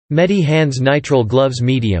Medihands Nitrile Gloves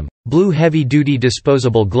Medium, Blue Heavy-Duty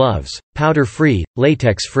Disposable Gloves, Powder-Free,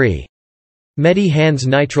 Latex-Free. Medihands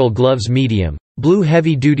Nitrile Gloves Medium, Blue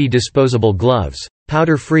Heavy-Duty Disposable Gloves,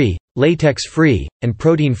 Powder-Free, Latex-Free, and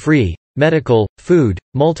Protein-Free, Medical, Food,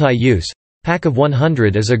 Multi-Use. Pack of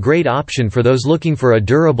 100 is a great option for those looking for a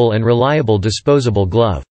durable and reliable disposable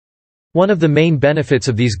glove. One of the main benefits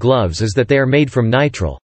of these gloves is that they are made from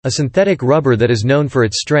nitrile, a synthetic rubber that is known for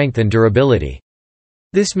its strength and durability.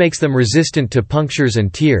 This makes them resistant to punctures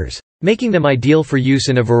and tears, making them ideal for use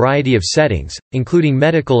in a variety of settings, including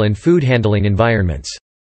medical and food handling environments.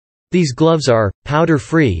 These gloves are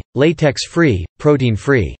powder-free, latex-free,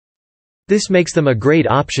 protein-free. This makes them a great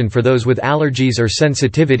option for those with allergies or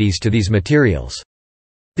sensitivities to these materials.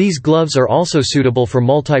 These gloves are also suitable for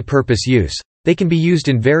multi-purpose use. They can be used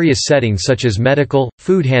in various settings such as medical,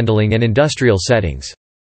 food handling and industrial settings.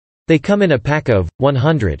 They come in a pack of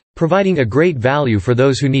 100, providing a great value for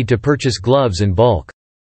those who need to purchase gloves in bulk.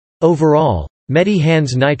 Overall,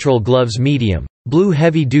 Medihands Nitrile Gloves Medium, Blue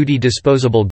Heavy-Duty Disposable